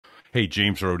Hey,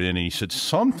 James wrote in and he said,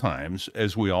 sometimes,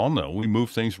 as we all know, we move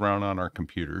things around on our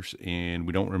computers and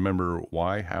we don't remember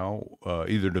why, how,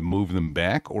 either to move them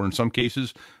back or in some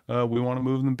cases, we want to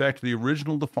move them back to the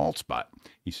original default spot.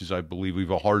 He says, I believe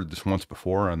we've all heard this once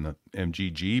before on the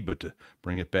MGG, but to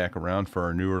bring it back around for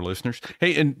our newer listeners.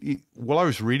 Hey, and while I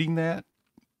was reading that,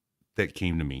 that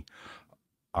came to me.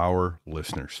 Our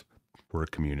listeners, we're a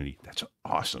community. That's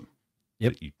awesome.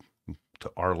 Yep.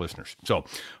 To our listeners. So,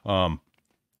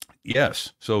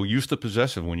 yes. So use the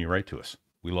possessive when you write to us.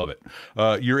 We love it.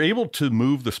 You're able to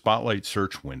move the Spotlight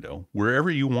search window wherever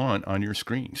you want on your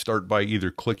screen. Start by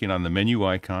either clicking on the menu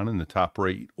icon in the top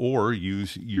right or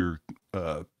use your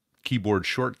keyboard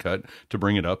shortcut to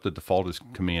bring it up. The default is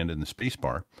Command and the space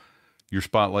bar. Your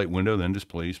Spotlight window then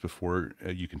displays before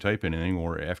you can type anything,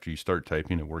 or after you start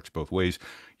typing. It works both ways.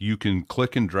 You can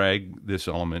click and drag this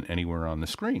element anywhere on the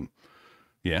screen.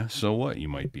 Yeah, so what, you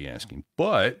might be asking.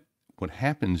 But what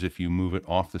happens if you move it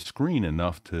off the screen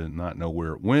enough to not know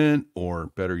where it went, or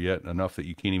better yet, enough that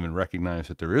you can't even recognize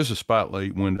that there is a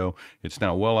Spotlight window? It's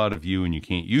now well out of view and you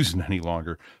can't use it any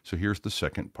longer. So here's the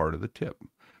second part of the tip.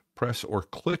 Press or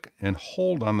click and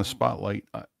hold on the Spotlight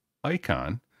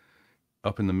icon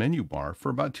up in the menu bar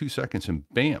for about 2 seconds, and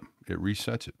bam, it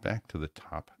resets it back to the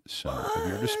top center of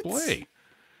your display.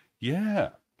 Yeah.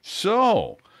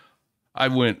 So I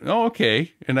went, oh,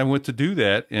 okay. And I went to do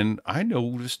that, and I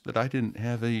noticed that I didn't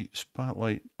have a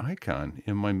Spotlight icon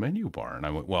in my menu bar. And I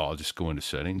went, well, I'll just go into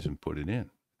settings and put it in.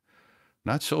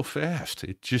 Not so fast.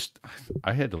 It just,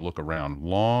 I had to look around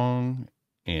long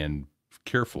and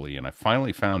carefully, and I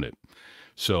finally found it.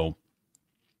 So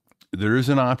there is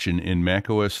an option in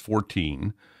macOS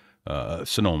 14,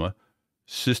 Sonoma,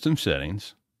 System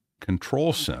Settings,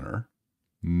 Control Center,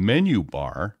 Menu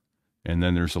Bar, and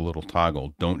then there's a little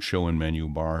toggle, Don't Show in Menu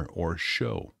Bar or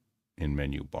Show in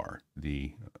Menu Bar,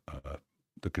 the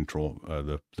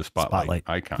Spotlight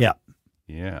icon. Yeah.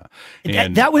 Yeah.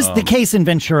 And that was the case in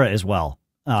Ventura as well.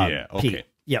 Yeah. Okay. Pete.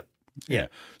 Yep. Yeah.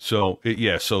 So,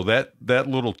 so that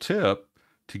little tip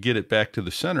to get it back to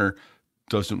the center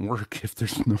doesn't work if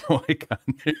there's no icon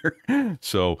there.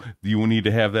 So you will need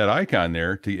to have that icon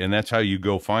there and that's how you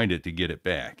go find it to get it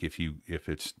back if you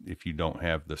don't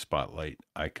have the Spotlight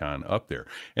icon up there.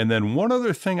 And then one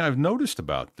other thing I've noticed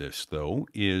about this though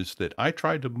is that I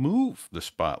tried to move the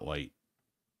Spotlight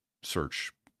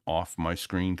search off my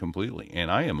screen completely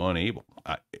and I am unable.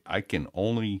 I can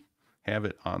only have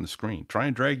it on the screen. Try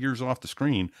and drag yours off the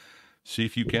screen. See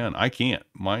if you can. I can't.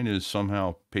 Mine is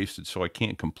somehow pasted, so I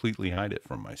can't completely hide it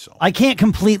from myself. I can't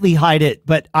completely hide it,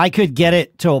 but I could get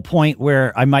it to a point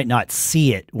where I might not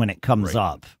see it when it comes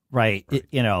up. Right. It,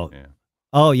 you know. Yeah.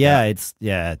 Oh yeah, it's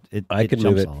I could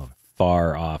move it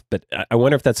far off, but I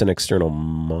wonder if that's an external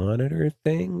monitor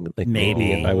thing. Like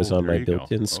maybe if I was on my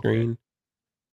built-in screen.